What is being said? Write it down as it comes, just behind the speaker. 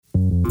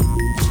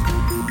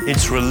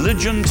It's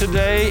religion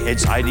today,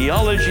 it's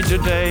ideology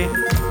today,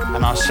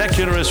 and our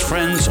secularist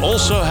friends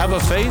also have a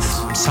faith.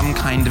 Some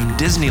kind of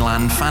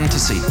Disneyland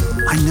fantasy.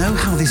 I know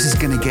how this is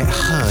going to get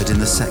heard in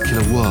the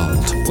secular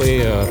world.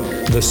 Where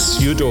the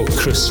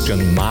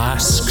pseudo-Christian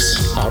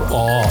masks are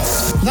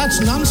off.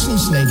 That's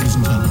nonsense, ladies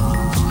and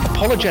gentlemen.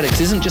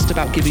 Apologetics isn't just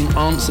about giving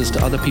answers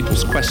to other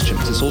people's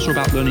questions. It's also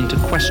about learning to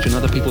question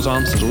other people's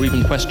answers or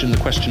even question the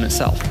question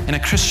itself. In a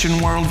Christian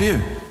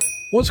worldview.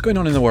 What's going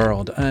on in the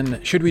world, and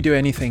should we do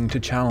anything to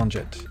challenge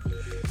it?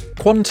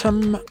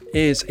 Quantum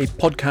is a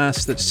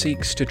podcast that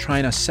seeks to try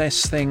and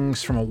assess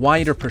things from a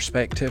wider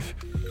perspective,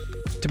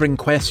 to bring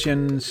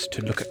questions,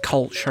 to look at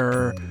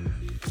culture,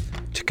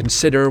 to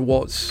consider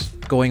what's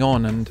going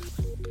on. And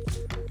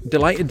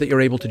delighted that you're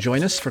able to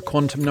join us for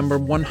Quantum number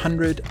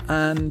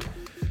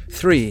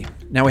 103.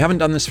 Now, we haven't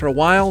done this for a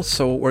while,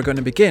 so we're going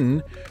to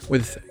begin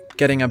with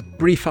getting a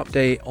brief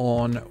update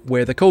on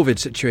where the COVID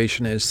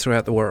situation is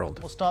throughout the world.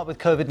 We'll start with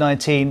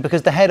COVID-19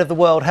 because the head of the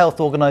World Health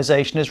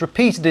Organization has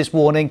repeated his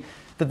warning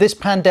that this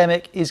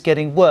pandemic is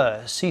getting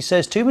worse. He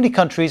says too many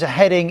countries are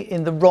heading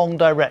in the wrong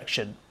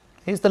direction.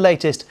 Here's the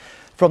latest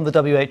from the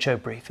WHO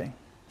briefing.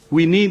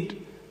 We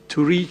need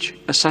to reach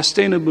a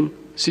sustainable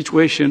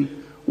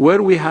situation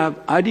where we have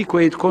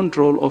adequate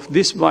control of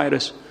this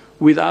virus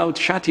without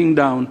shutting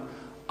down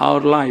our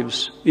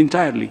lives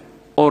entirely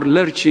or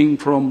lurching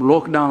from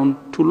lockdown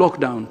to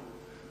lockdown,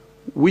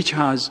 which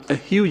has a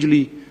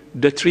hugely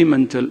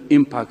detrimental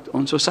impact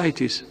on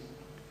societies.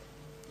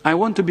 I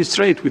want to be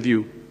straight with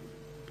you.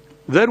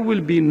 There will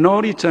be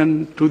no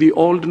return to the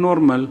old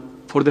normal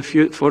for the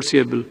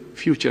foreseeable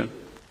future.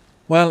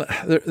 Well,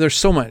 there's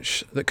so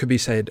much that could be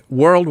said.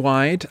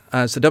 Worldwide,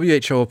 as the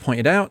WHO have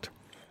pointed out,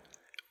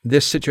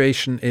 this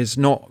situation is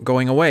not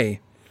going away.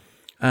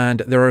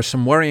 And there are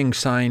some worrying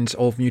signs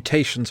of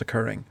mutations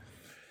occurring.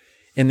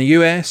 In the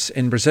US,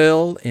 in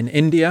Brazil, in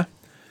India,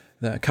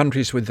 the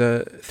countries with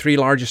the 3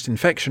 largest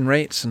infection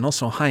rates and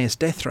also highest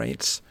death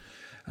rates,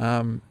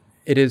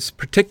 it is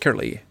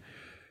particularly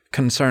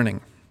concerning.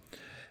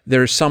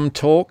 There's some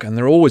talk, and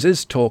there always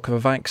is talk, of a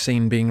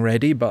vaccine being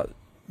ready, but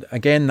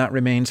again, that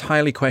remains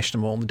highly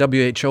questionable.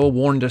 The WHO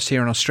warned us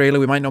here in Australia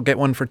we might not get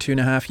one for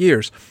 2.5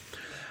 years.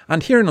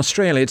 And here in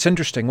Australia, it's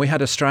interesting, we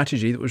had a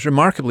strategy that was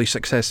remarkably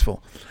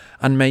successful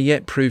and may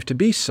yet prove to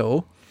be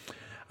so,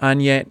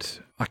 and yet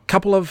a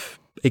couple of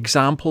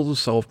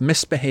examples of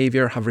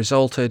misbehaviour have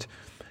resulted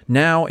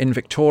now in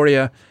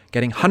Victoria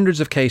getting hundreds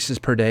of cases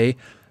per day.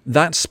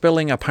 That's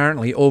spilling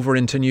apparently over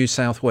into New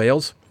South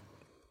Wales.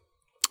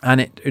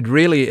 And it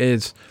really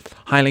is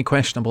highly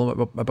questionable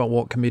about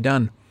what can be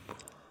done.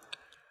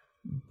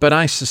 But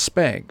I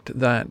suspect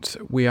that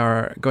we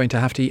are going to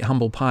have to eat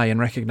humble pie and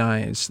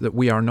recognise that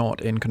we are not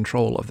in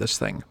control of this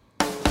thing.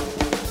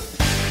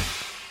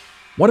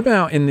 What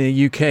about in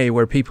the UK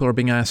where people are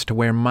being asked to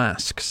wear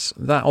masks?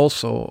 That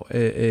also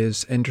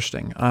is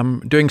interesting.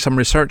 I'm doing some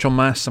research on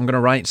masks. I'm going to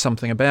write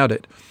something about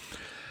it.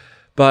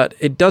 But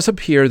it does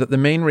appear that the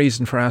main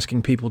reason for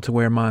asking people to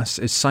wear masks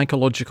is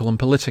psychological and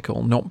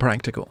political, not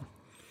practical.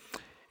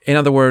 In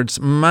other words,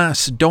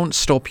 masks don't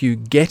stop you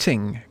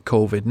getting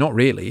COVID, not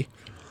really.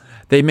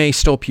 They may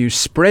stop you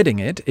spreading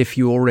it if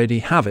you already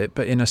have it,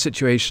 but in a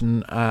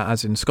situation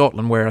as in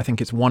Scotland, where I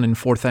think it's 1 in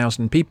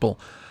 4,000 people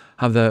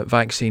have the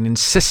vaccine,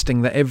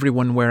 insisting that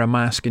everyone wear a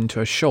mask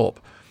into a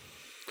shop.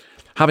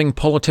 Having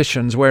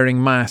politicians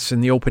wearing masks in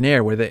the open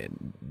air where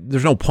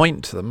there's no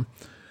point to them,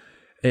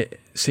 it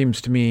seems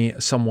to me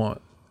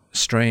somewhat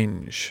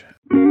strange.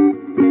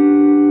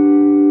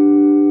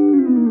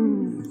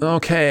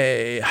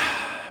 Okay.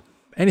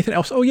 Anything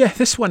else? Oh yeah,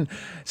 this one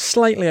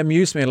slightly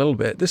amused me a little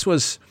bit. This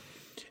was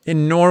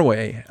in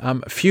Norway.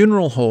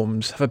 Funeral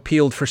homes have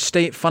appealed for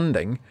state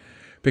funding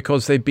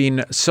because they've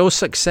been so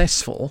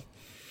successful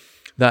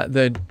that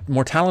the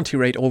mortality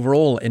rate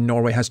overall in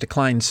Norway has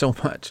declined so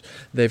much.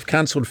 They've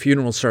cancelled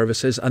funeral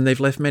services and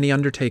they've left many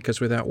undertakers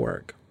without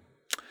work.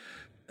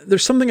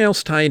 There's something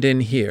else tied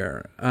in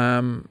here,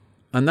 and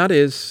that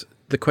is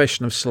the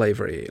question of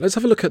slavery. Let's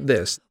have a look at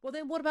this. Well,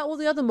 then what about all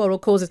the other moral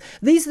causes?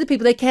 These are the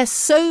people, they care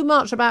so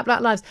much about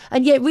black lives,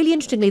 and yet, really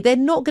interestingly, they're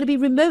not going to be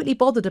remotely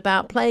bothered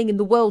about playing in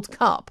the World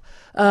Cup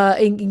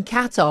in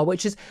Qatar,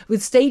 which is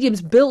with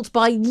stadiums built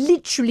by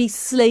literally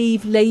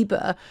slave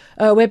labour,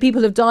 where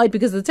people have died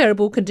because of the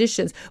terrible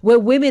conditions, where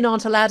women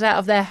aren't allowed out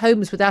of their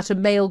homes without a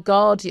male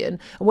guardian,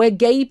 and where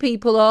gay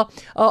people are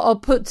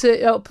put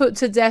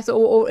to death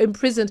or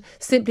imprisoned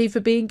simply for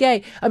being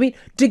gay. I mean,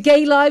 do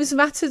gay lives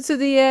matter to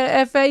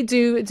the FA?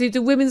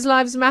 Do women's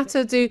lives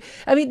matter?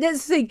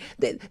 That's the thing.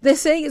 They're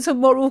saying it's a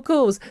moral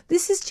cause.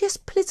 This is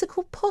just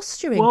political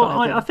posturing. Well,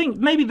 I think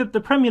maybe the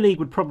Premier League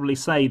would probably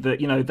say that,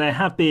 there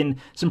have been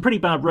some pretty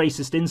bad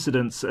racist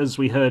incidents, as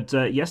we heard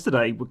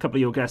yesterday. A couple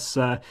of your guests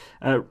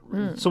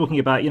talking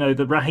about,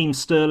 the Raheem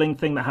Sterling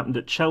thing that happened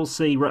at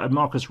Chelsea,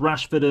 Marcus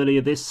Rashford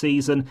earlier this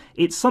season.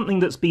 It's something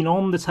that's been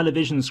on the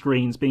television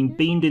screens, being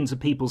beamed into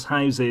people's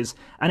houses,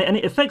 and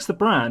it affects the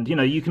brand.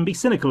 You can be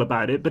cynical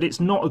about it, but it's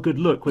not a good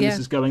look when this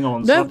is going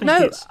on.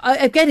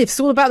 Again, it's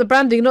all about the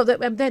branding. Not that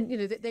then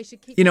they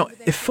should keep.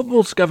 If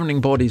football's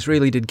governing bodies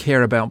really did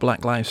care about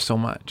Black lives so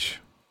much,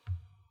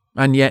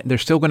 and yet they're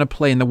still going to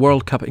play in the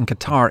World Cup in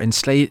Qatar in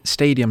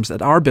stadiums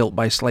that are built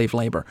by slave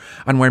labour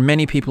and where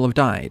many people have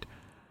died,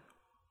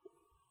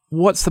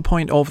 what's the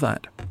point of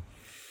that?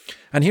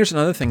 And here's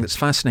another thing that's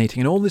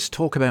fascinating. In all this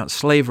talk about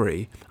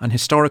slavery and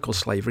historical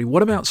slavery,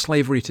 what about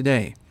slavery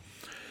today?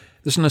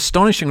 There's an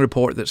astonishing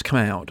report that's come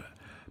out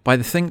by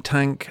the think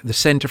tank, the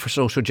Centre for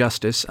Social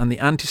Justice, and the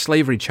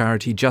anti-slavery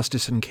charity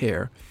Justice and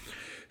Care,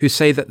 who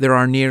say that there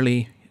are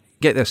nearly,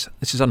 get this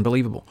is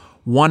unbelievable,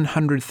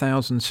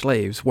 100,000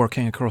 slaves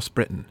working across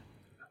Britain,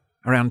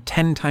 around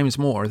 10 times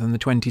more than the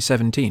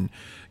 2017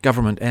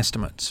 government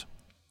estimates.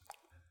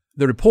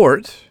 The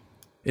report,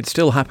 It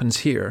Still Happens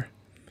Here,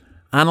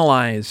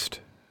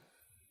 analysed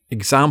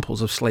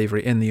examples of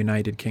slavery in the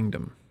United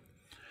Kingdom.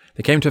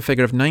 They came to a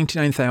figure of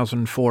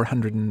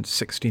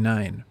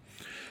 99,469.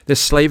 This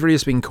slavery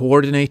has been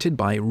coordinated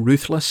by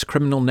ruthless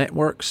criminal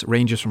networks,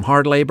 ranges from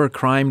hard labour,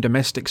 crime,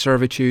 domestic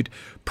servitude,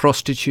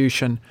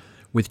 prostitution,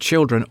 with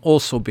children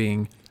also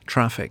being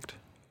trafficked.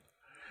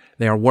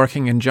 They are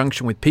working in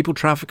conjunction with people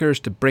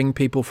traffickers to bring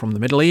people from the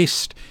Middle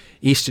East,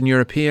 Eastern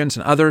Europeans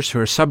and others who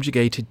are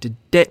subjugated to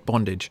debt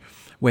bondage,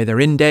 where they're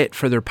in debt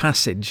for their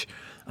passage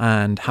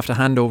and have to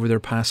hand over their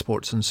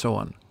passports and so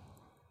on.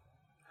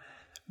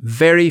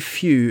 Very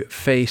few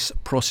face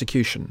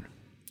prosecution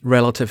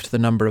relative to the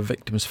number of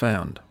victims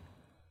found.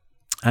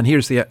 And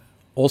here's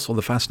also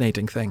the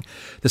fascinating thing.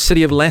 The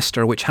city of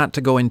Leicester, which had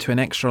to go into an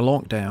extra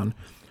lockdown,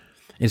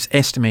 is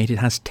estimated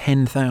has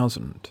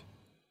 10,000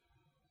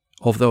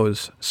 of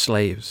those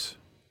slaves.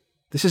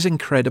 This is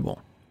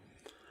incredible.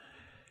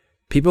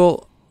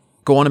 People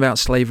go on about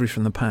slavery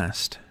from the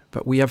past,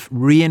 but we have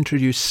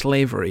reintroduced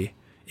slavery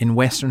in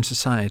Western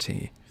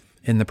society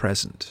in the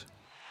present.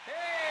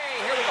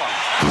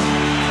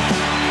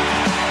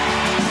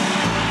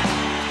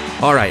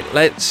 All right,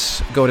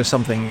 let's go to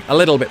something a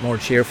little bit more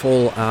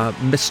cheerful.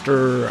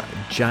 Mr.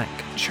 Jack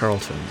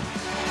Charlton. We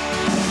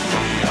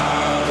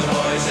are the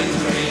boys in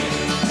green,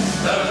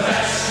 the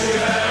best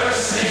you've ever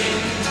seen.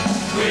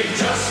 We've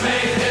just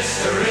made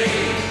history.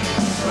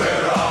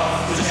 We're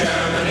off to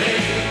Germany.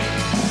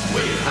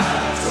 We've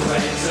had to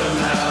wait till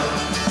now.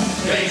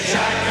 Big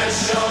Jack has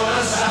shown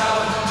us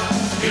how.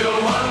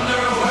 You'll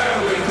wonder where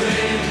we've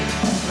been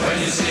when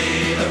you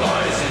see the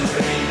boys in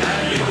green,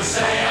 and you'll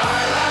say,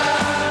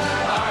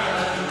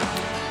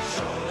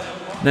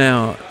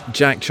 Now,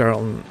 Jack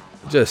Charlton,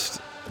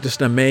 just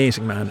an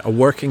amazing man, a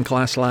working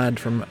class lad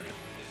from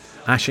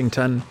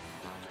Ashington,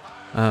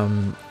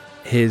 in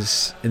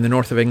the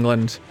north of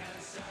England.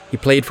 He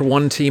played for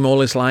one team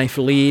all his life,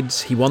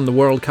 Leeds. He won the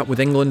World Cup with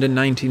England in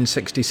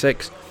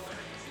 1966.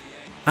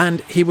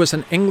 And he was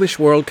an English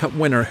World Cup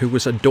winner who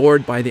was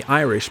adored by the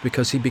Irish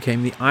because he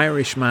became the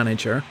Irish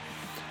manager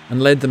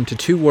and led them to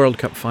 2 World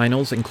Cup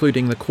finals,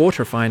 including the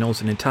quarter-finals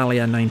in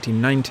Italia in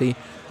 1990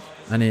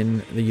 and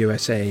in the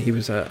USA. He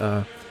was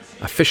a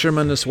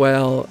fisherman as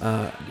well,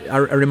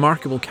 a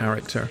remarkable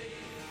character.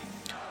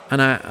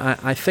 And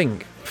I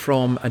think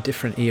from a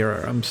different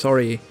era. I'm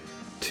sorry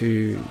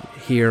to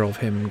hear of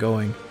him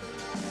going.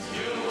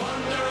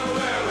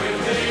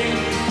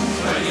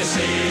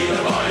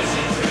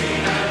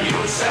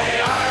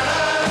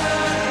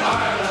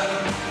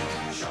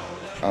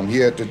 I'm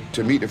here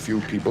to meet a few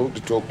people,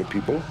 to talk to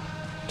people,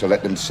 to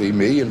let them see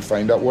me and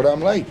find out what I'm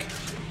like.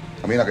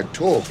 I mean, I can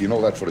talk, you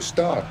know that for a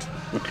start.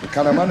 But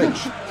can I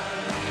manage? We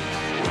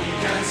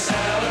can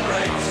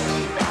celebrate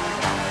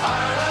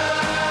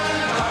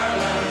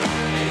Ireland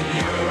in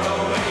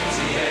Euro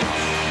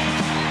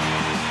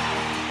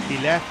 88. He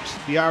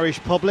left the Irish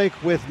public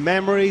with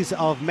memories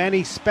of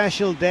many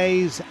special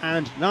days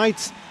and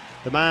nights.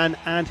 The man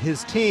and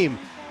his team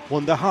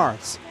won the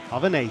hearts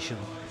of a nation.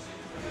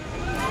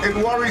 It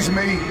worries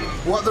me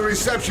what the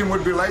reception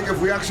would be like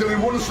if we actually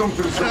won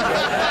something.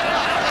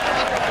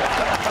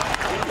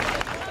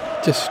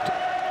 Just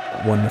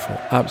wonderful,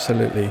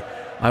 absolutely.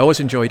 I always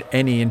enjoyed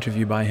any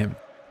interview by him.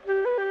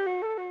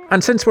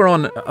 And since we're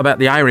on about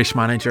the Irish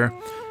manager,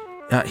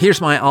 here's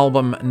my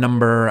album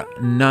number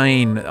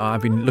 9.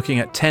 I've been looking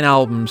at 10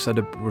 albums that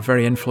were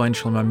very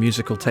influential in my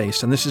musical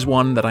taste, and this is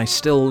one that I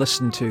still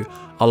listen to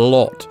a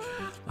lot,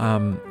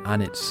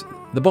 and it's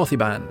the Bothy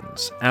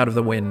Band's Out of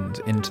the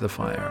Wind, Into the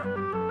Fire.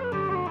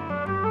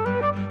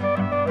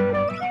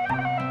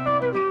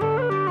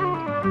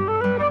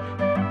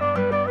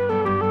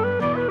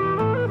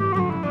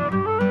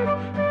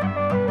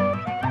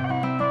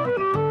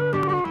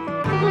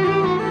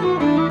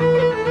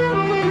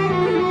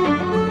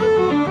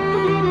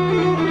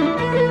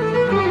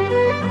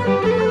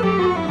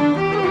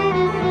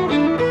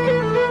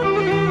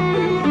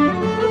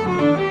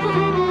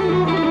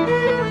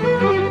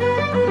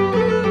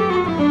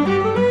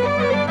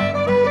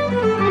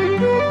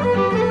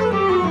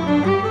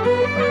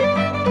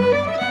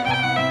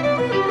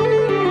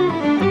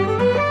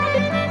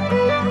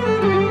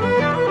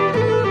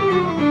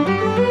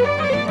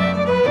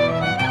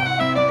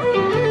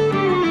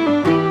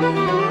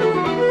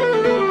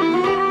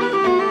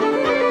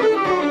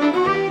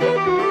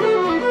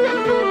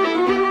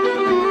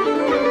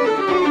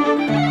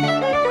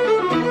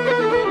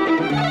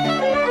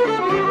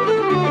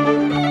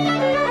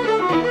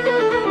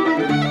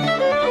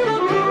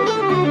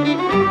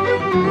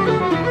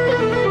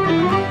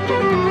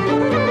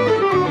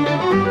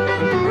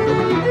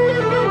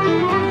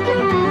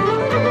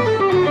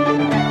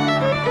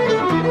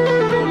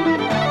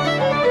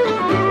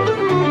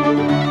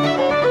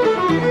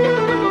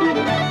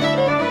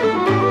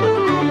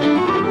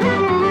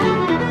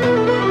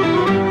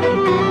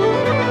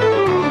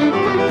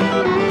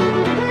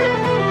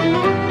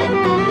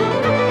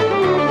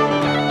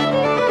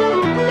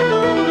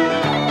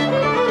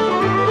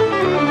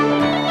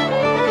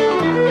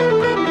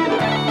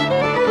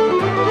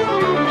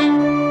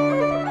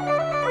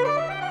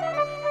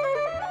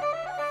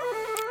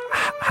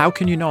 How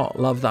can you not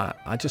love that?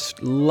 I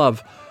just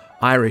love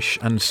Irish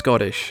and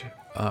Scottish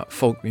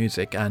folk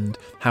music and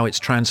how it's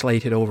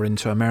translated over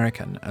into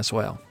American as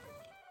well.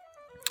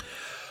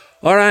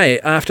 All right,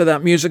 after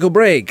that musical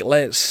break,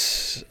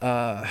 let's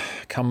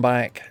come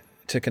back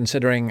to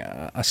considering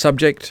a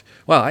subject.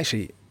 Well,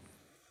 actually,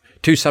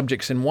 2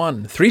 subjects in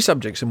one, 3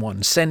 subjects in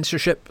one: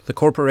 censorship, the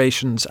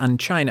corporations, and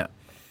China.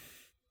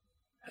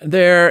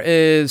 There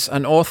is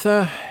an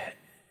author,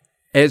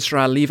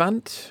 Ezra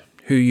Levant,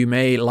 who you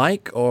may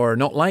like or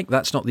not like.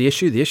 That's not the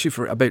issue. The issue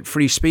about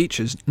free speech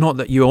is not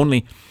that you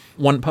only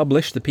want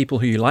published the people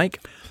who you like.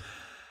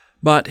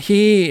 But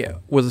he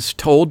was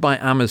told by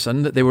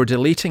Amazon that they were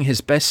deleting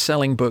his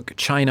best-selling book,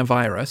 China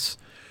Virus,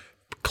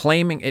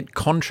 claiming it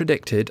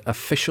contradicted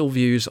official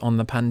views on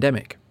the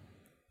pandemic,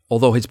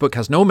 although his book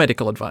has no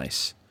medical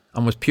advice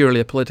and was purely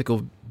a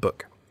political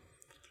book.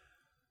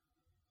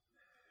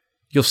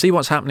 You'll see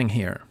what's happening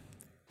here.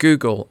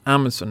 Google,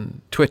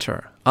 Amazon,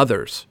 Twitter,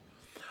 others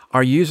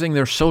are using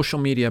their social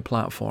media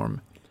platform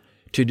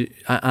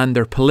and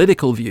their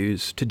political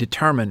views to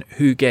determine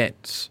who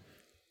gets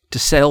to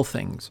sell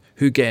things,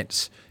 who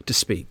gets to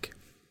speak.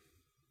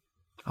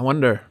 I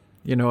wonder,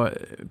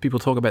 people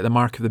talk about the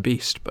mark of the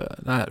beast,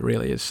 but that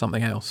really is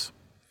something else.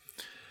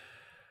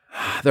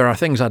 There are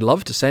things I'd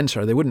love to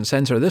censor. They wouldn't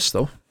censor this,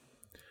 though.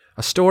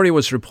 A story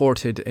was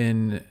reported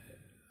in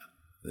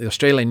the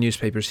Australian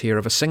newspapers here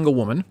of a single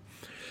woman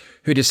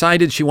who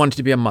decided she wanted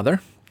to be a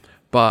mother,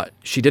 but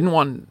she didn't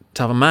want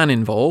to have a man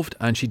involved,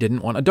 and she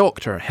didn't want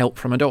help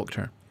from a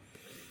doctor.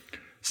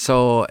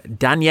 So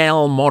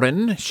Danielle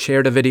Morin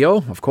shared a video,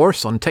 of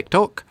course, on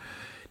TikTok,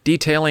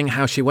 detailing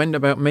how she went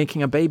about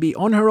making a baby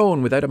on her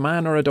own without a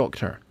man or a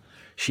doctor.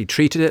 She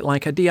treated it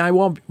like a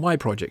DIY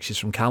project. She's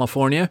from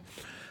California,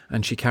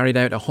 and she carried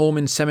out a home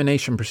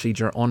insemination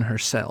procedure on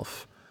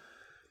herself.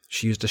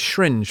 She used a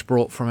syringe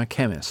brought from a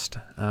chemist.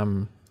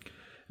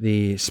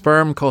 The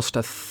sperm cost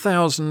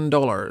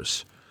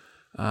 $1,000,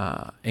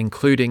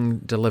 including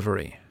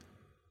delivery.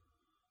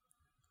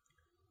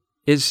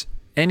 Is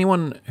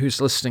anyone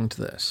who's listening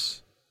to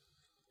this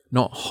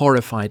not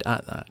horrified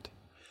at that?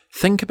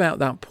 Think about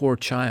that poor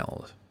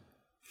child.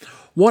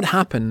 What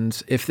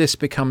happens if this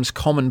becomes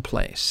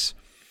commonplace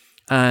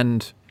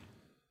and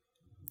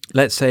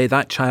let's say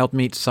that child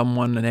meets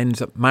someone and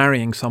ends up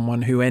marrying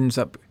someone who ends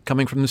up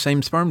coming from the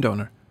same sperm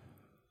donor?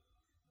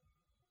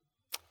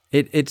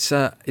 It's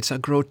a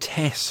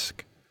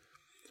grotesque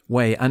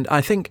way. And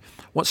I think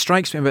what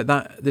strikes me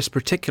about this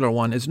particular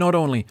one is not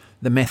only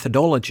the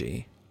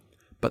methodology,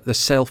 but the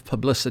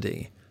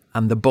self-publicity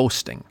and the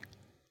boasting.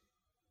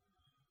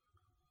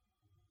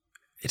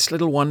 It's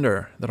little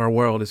wonder that our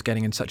world is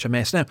getting in such a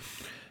mess. Now,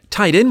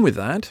 tied in with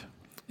that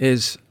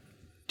is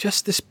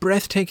just this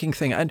breathtaking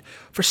thing. And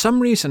for some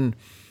reason,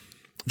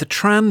 the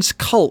trans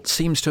cult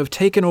seems to have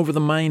taken over the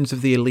minds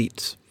of the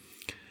elites.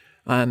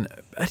 And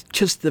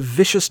just the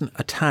vicious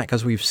attack,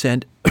 as we've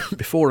said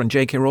before, on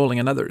J.K. Rowling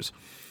and others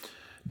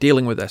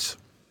dealing with this.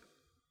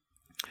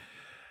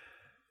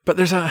 But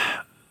there's a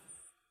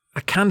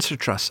cancer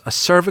trust, a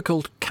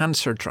cervical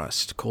cancer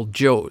trust called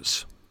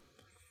Joe's.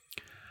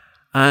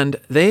 And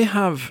they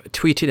have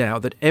tweeted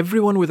out that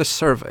everyone with a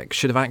cervix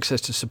should have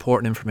access to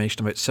support and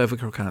information about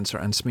cervical cancer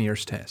and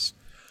smears tests.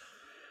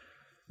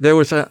 There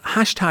was a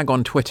hashtag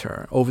on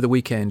Twitter over the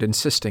weekend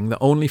insisting that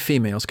only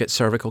females get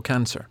cervical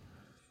cancer.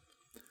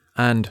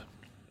 And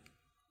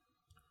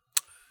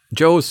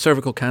Joe's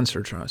Cervical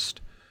Cancer Trust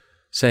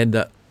said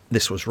that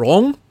this was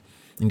wrong,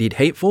 indeed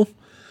hateful.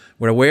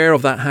 We're aware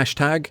of that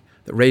hashtag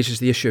that raises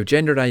the issue of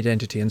gender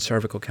identity and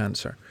cervical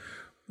cancer.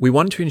 We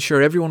want to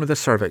ensure everyone with a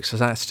cervix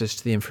has access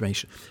to the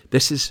information.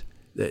 This is,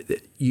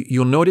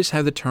 you'll notice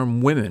how the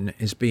term women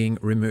is being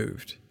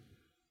removed.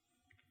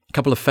 A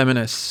couple of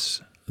feminists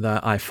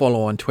that I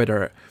follow on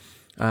Twitter,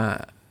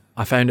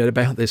 I found out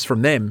about this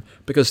from them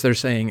because they're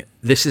saying,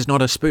 this is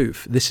not a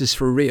spoof, this is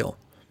for real.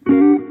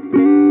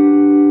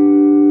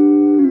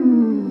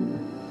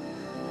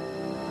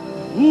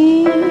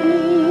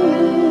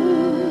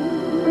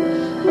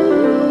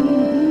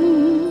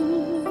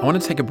 I want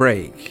to take a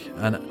break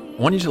and I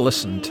want you to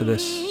listen to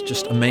this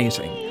just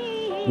amazing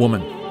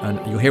woman, and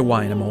you'll hear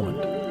why in a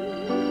moment.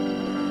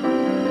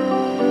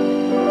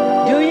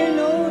 Do you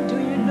know,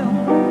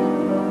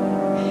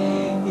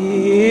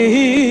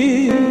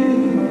 it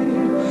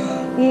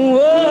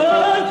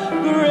was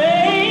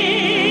great,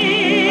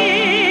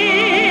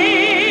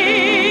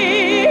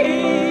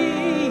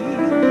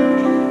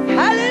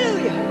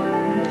 hallelujah,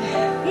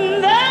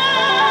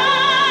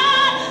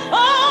 that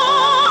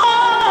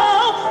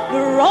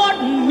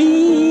brought me.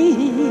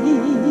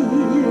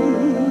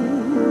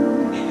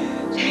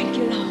 Thank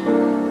you, Lord.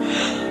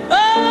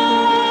 Oh,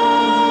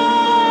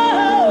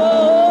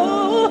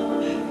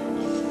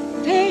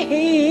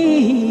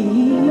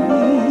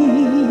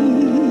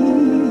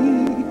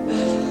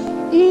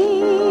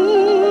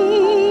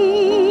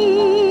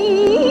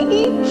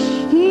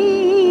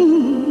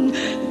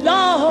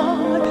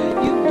 Lord,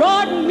 you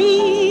brought me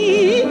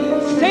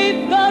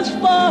safe thus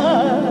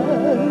far,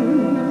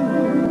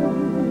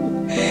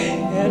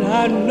 and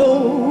I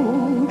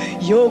know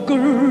your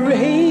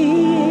grace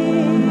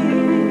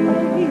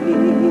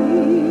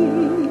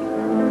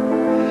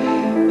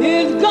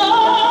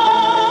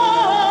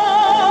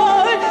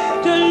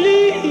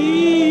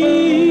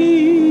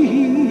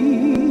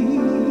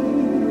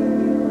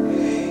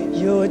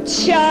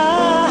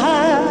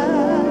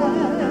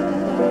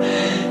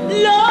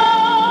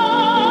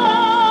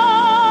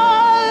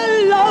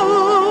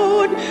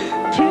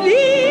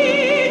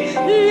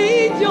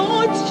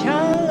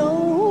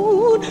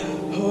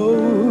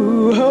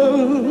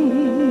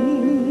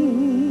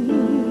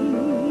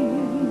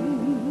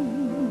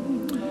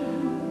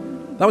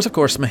That was, of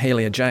course,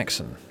 Mahalia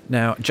Jackson.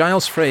 Now,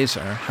 Giles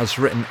Fraser has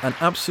written an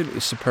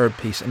absolutely superb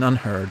piece in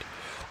Unheard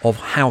of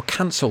how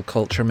cancel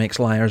culture makes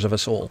liars of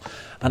us all.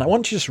 And I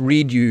want to just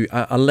read you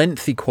a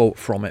lengthy quote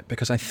from it,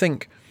 because I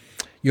think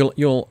it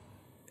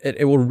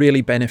will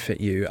really benefit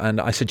you, and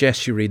I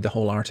suggest you read the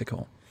whole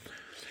article.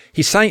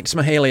 He cites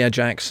Mahalia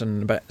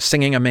Jackson about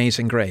singing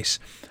Amazing Grace.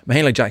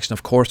 Mahalia Jackson,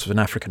 of course, was an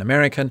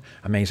African-American.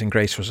 Amazing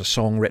Grace was a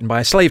song written by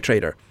a slave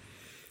trader,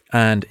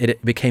 and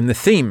it became the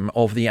theme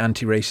of the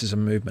anti-racism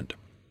movement.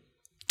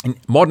 In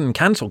modern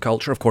cancel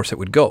culture, of course, it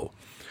would go.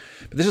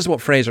 But this is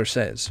what Fraser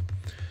says.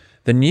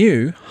 The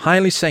new,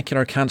 highly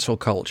secular cancel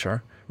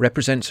culture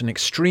represents an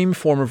extreme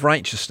form of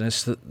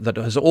righteousness that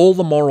has all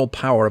the moral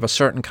power of a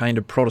certain kind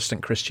of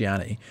Protestant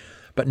Christianity,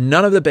 but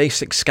none of the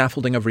basic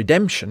scaffolding of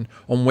redemption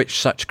on which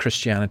such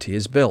Christianity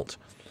is built.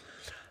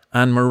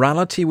 And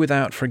morality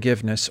without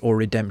forgiveness or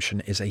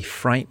redemption is a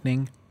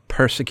frightening,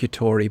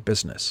 persecutory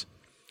business.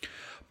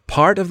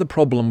 Part of the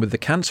problem with the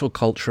cancel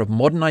culture of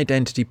modern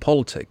identity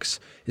politics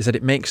is that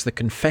it makes the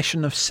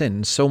confession of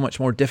sin so much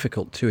more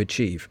difficult to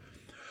achieve.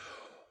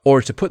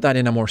 Or to put that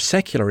in a more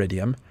secular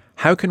idiom,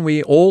 how can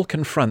we all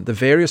confront the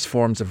various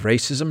forms of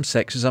racism,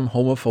 sexism,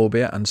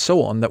 homophobia, and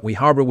so on that we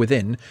harbour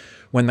within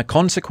when the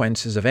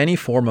consequences of any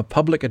form of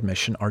public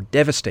admission are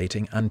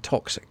devastating and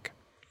toxic?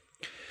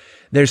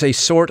 There's a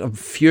sort of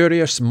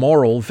furious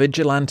moral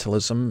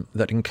vigilantism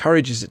that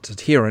encourages its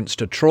adherents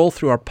to troll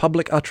through our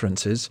public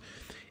utterances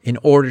in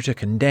order to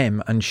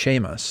condemn and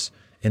shame us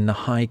in the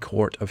high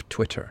court of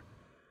Twitter.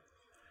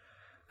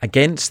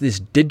 Against this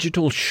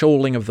digital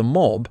shoaling of the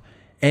mob,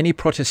 any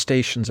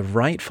protestations of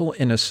rightful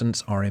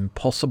innocence are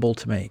impossible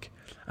to make,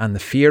 and the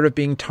fear of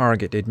being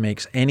targeted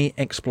makes any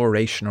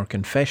exploration or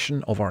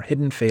confession of our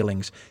hidden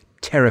failings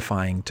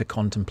terrifying to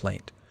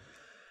contemplate.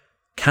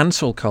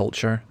 Cancel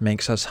culture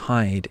makes us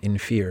hide in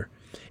fear.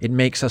 It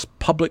makes us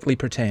publicly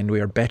pretend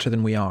we are better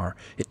than we are.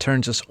 It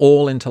turns us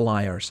all into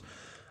liars.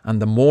 And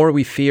the more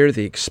we fear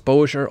the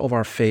exposure of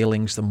our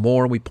failings, the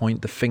more we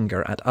point the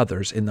finger at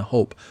others in the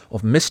hope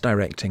of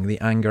misdirecting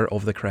the anger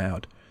of the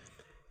crowd.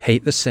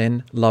 Hate the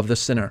sin, love the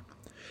sinner.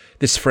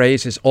 This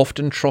phrase is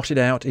often trotted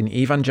out in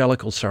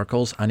evangelical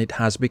circles, and it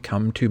has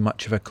become too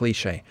much of a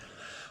cliche.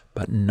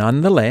 But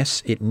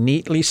nonetheless, it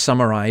neatly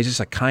summarizes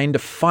a kind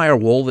of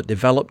firewall that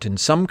developed in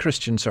some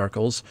Christian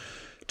circles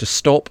to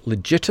stop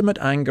legitimate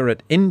anger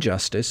at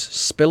injustice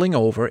spilling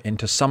over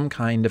into some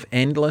kind of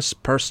endless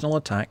personal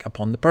attack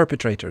upon the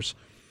perpetrators.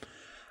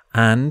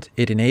 And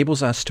it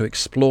enables us to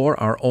explore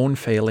our own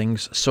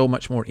failings so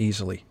much more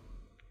easily.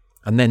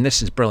 And then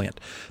this is brilliant.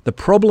 The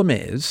problem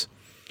is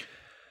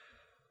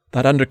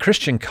that under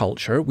Christian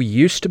culture, we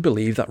used to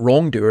believe that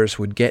wrongdoers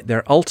would get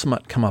their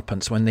ultimate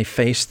comeuppance when they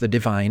faced the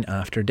divine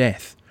after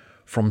death.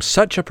 From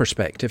such a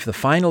perspective, the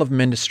final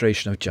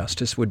administration of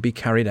justice would be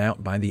carried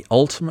out by the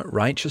ultimate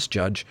righteous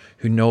judge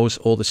who knows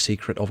all the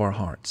secret of our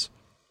hearts.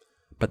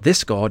 But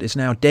this God is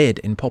now dead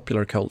in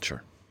popular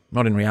culture.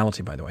 Not in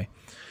reality, by the way.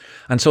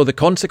 And so the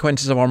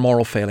consequences of our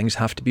moral failings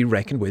have to be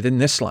reckoned with in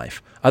this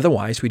life.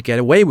 Otherwise, we'd get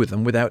away with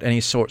them without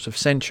any sorts of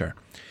censure.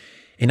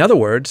 In other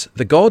words,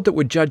 the God that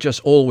would judge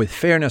us all with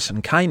fairness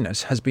and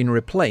kindness has been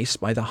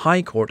replaced by the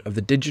High Court of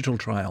the digital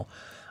trial.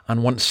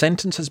 And once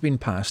sentence has been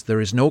passed,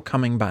 there is no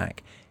coming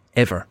back.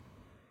 Ever.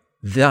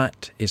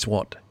 That is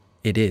what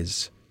it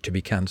is to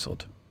be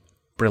cancelled.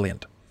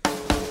 Brilliant.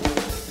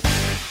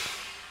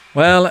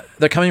 Well,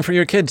 they're coming for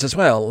your kids as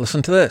well.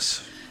 Listen to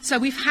this. So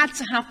we've had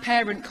to have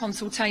parent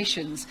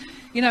consultations,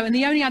 and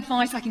the only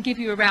advice I can give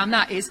you around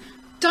that is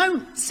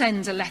don't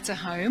send a letter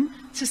home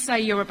to say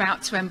you're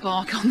about to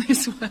embark on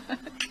this work.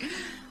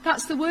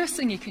 That's the worst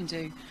thing you can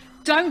do.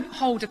 Don't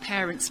hold a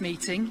parents'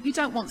 meeting. You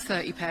don't want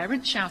 30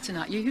 parents shouting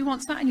at you. Who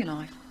wants that in your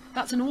life?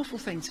 That's an awful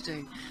thing to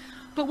do.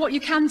 But what you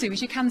can do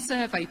is you can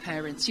survey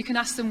parents. You can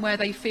ask them where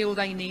they feel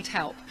they need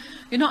help.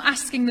 You're not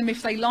asking them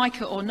if they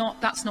like it or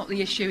not. That's not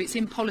the issue. It's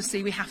in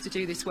policy. We have to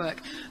do this work.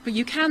 But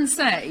you can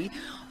say,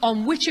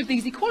 on which of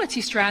these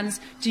equality strands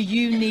do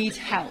you need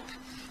help?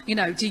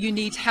 Do you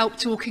need help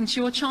talking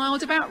to your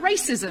child about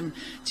racism?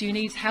 Do you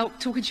need help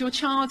talking to your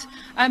child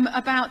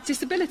about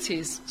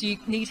disabilities? Do you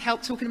need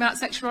help talking about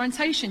sexual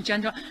orientation,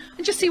 gender?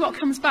 And just see what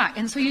comes back.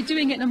 And so you're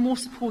doing it in a more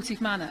supportive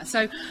manner.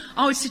 So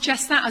I would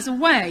suggest that as a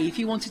way, if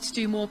you wanted to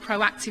do more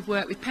proactive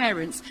work with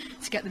parents,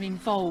 to get them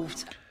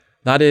involved.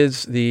 That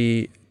is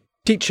the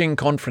Teaching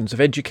Conference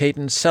of Educate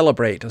and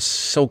Celebrate, a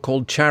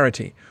so-called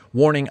charity,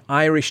 warning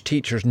Irish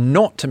teachers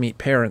not to meet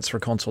parents for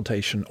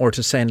consultation or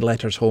to send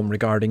letters home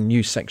regarding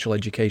new sexual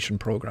education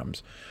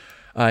programmes.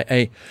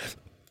 A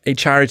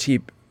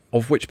charity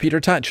of which Peter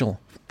Tatchell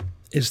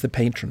is the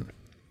patron.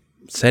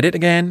 Said it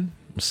again,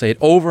 say it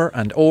over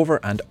and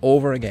over and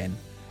over again.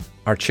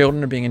 Our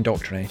children are being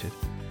indoctrinated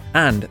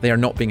and they are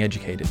not being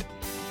educated.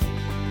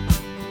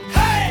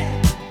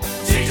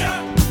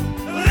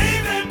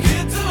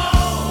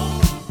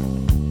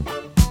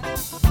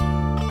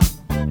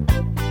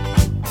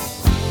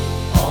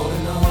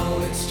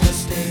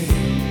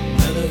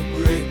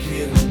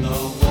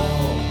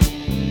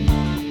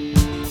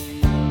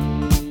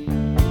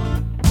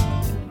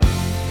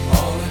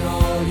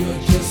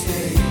 Just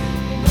a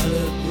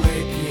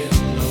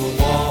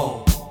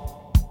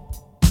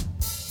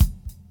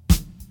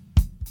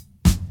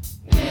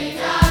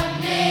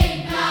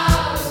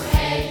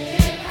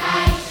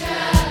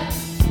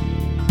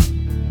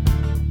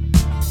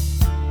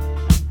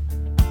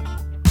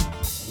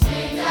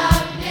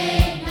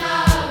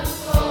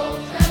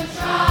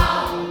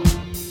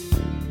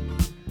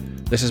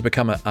This has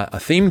become a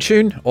theme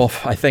tune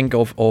of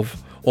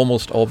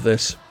almost of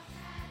this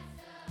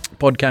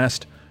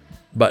podcast.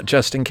 But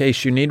just in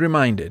case you need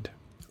reminded,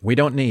 we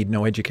don't need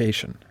no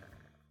education.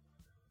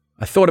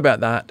 I thought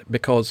about that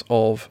because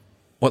of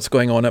what's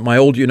going on at my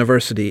old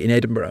university in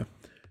Edinburgh.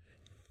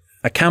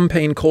 A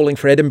campaign calling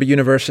for Edinburgh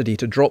University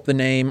to drop the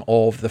name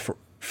of the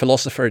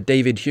philosopher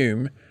David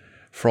Hume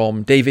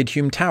from David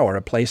Hume Tower,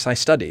 a place I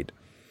studied,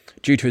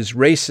 due to his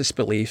racist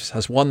beliefs,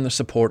 has won the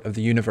support of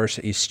the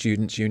university's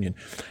students' union.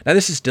 Now,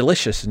 this is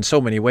delicious in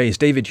so many ways.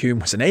 David Hume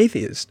was an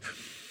atheist,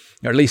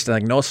 or at least an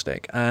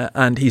agnostic,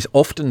 and he's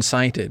often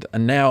cited,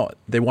 and now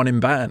they want him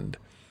banned.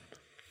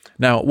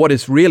 Now, what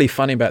is really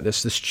funny about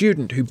this, the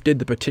student who did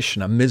the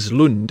petition, Ms.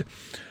 Lund,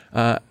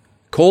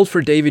 called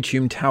for David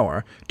Hume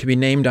Tower to be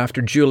named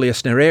after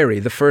Julius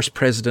Nyerere, the first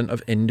president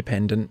of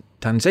independent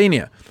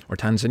Tanzania,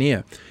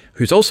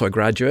 who's also a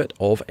graduate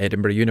of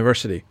Edinburgh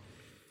University.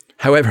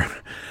 However,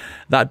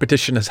 that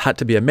petition has had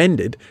to be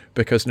amended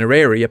because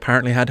Nyerere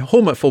apparently had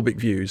homophobic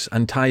views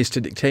and ties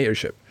to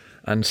dictatorship.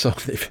 And so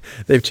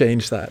they've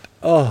changed that.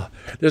 Oh,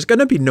 there's going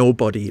to be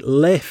nobody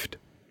left.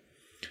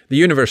 The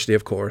university,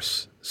 of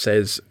course,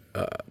 says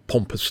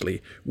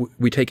pompously,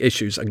 we take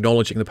issues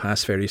acknowledging the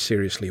past very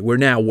seriously. We're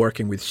now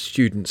working with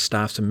students,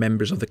 staffs and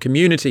members of the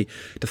community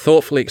to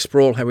thoughtfully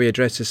explore how we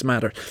address this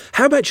matter.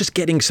 How about just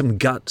getting some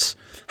guts?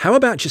 How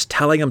about just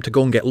telling them to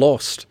go and get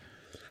lost?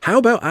 How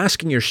about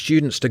asking your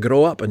students to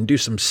grow up and do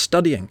some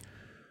studying?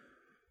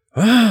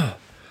 Oh,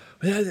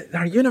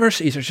 our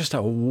universities are just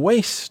a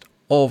waste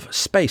of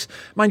space.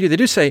 Mind you, they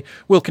do say,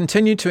 we'll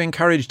continue to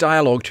encourage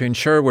dialogue to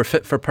ensure we're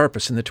fit for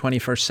purpose in the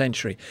 21st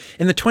century.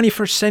 In the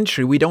 21st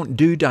century, we don't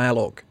do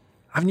dialogue.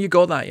 Haven't you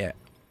got that yet?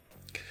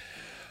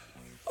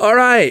 All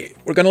right,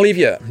 we're going to leave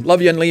you.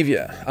 Love you and leave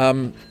you.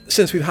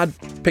 Since we've had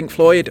Pink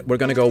Floyd, we're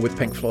going to go with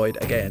Pink Floyd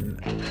again.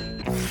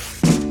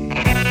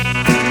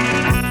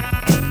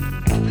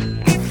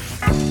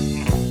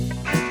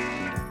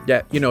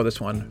 Yeah, you know this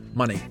one,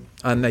 Money.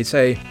 And they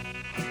say,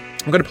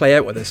 I'm going to play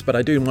out with this, but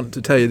I do want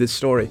to tell you this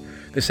story.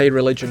 They say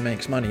religion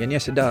makes money, and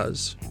yes, it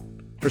does,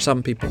 for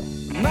some people.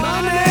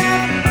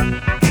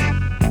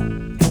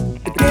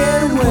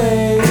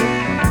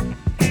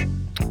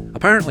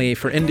 Apparently,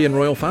 for Indian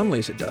royal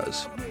families, it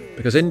does,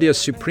 because India's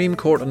Supreme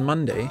Court on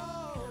Monday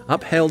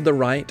upheld the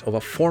right of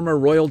a former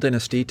royal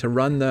dynasty to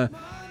run the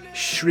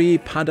Sri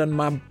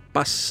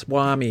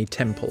Padmanabhaswamy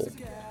Temple,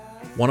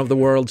 one of the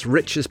world's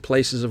richest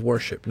places of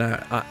worship.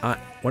 Now,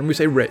 when we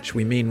say rich,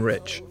 we mean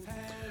rich.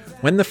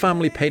 When the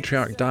family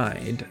patriarch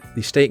died,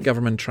 the state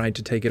government tried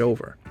to take it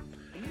over.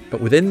 But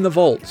within the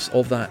vaults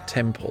of that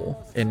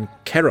temple in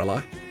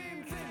Kerala,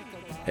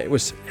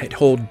 it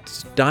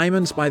holds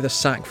diamonds by the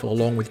sackful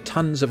along with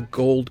tons of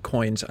gold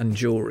coins and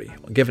jewellery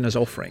given as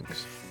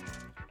offerings.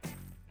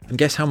 And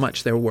guess how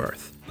much they're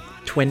worth?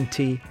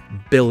 $20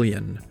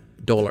 billion.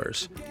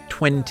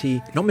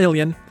 20, not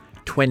million,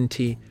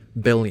 20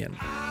 billion.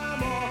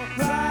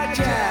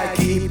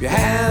 Keep your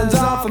hands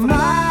off of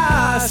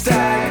my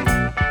stack.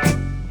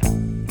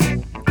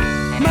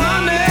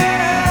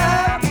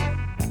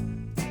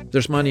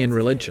 There's money in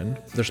religion.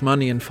 There's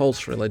money in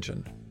false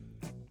religion.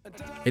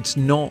 It's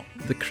not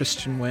the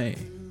Christian way.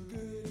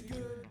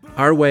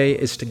 Our way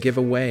is to give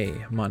away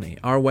money.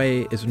 Our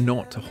way is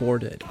not to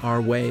hoard it.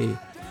 Our way,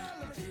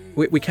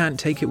 we can't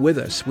take it with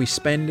us. We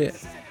spend it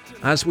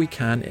as we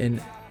can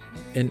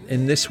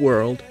in this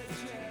world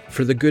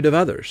for the good of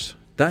others.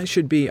 That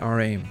should be our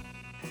aim.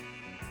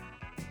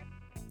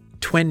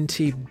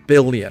 20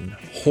 billion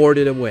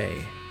hoarded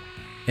away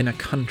in a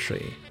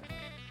country.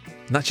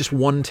 And that's just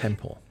one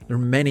temple. There are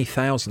many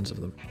thousands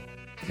of them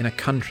in a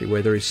country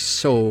where there is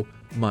so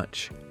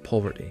much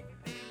poverty.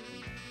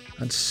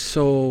 And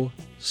so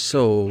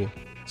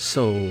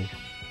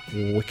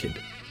wicked.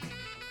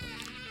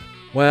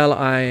 Well,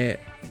 I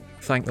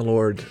thank the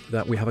Lord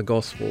that we have a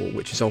gospel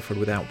which is offered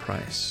without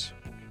price.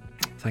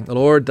 Thank the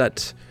Lord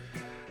that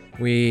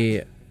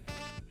we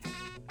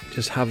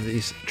just have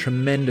these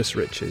tremendous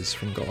riches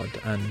from God.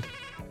 And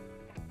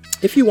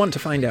if you want to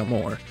find out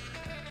more,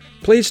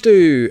 please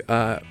do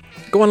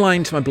go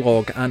online to my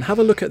blog and have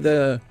a look at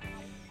the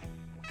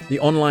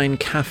online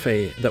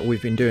cafe that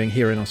we've been doing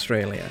here in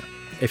Australia.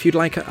 If you'd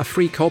like a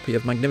free copy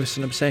of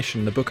Magnificent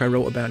Obsession, the book I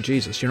wrote about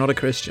Jesus, you're not a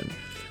Christian,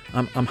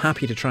 I'm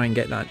happy to try and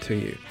get that to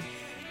you.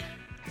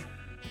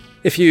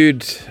 If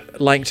you'd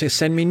like to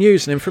send me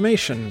news and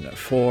information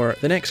for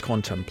the next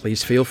Quantum,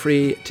 please feel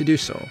free to do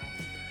so.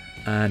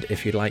 And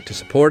if you'd like to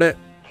support it,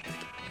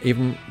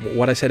 even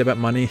what I said about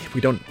money,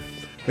 we don't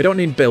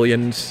need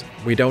billions,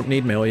 we don't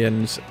need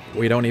millions,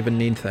 we don't even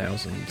need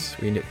thousands.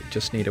 We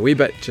just need a wee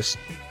bit just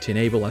to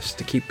enable us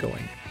to keep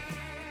going.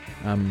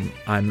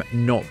 I'm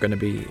not going to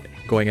be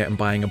going out and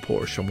buying a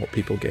Porsche on what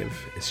people give.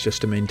 It's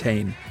just to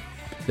maintain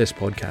this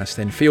podcast.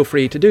 Then feel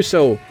free to do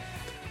so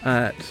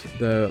at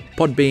the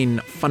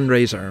Podbean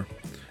fundraiser,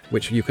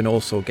 which you can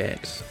also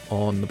get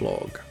on the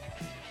blog.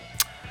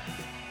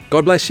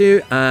 God bless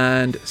you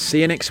and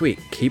see you next week.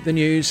 Keep the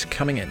news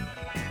coming in.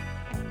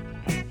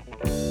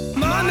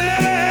 Money,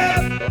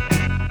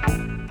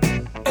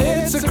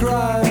 it's a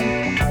crime.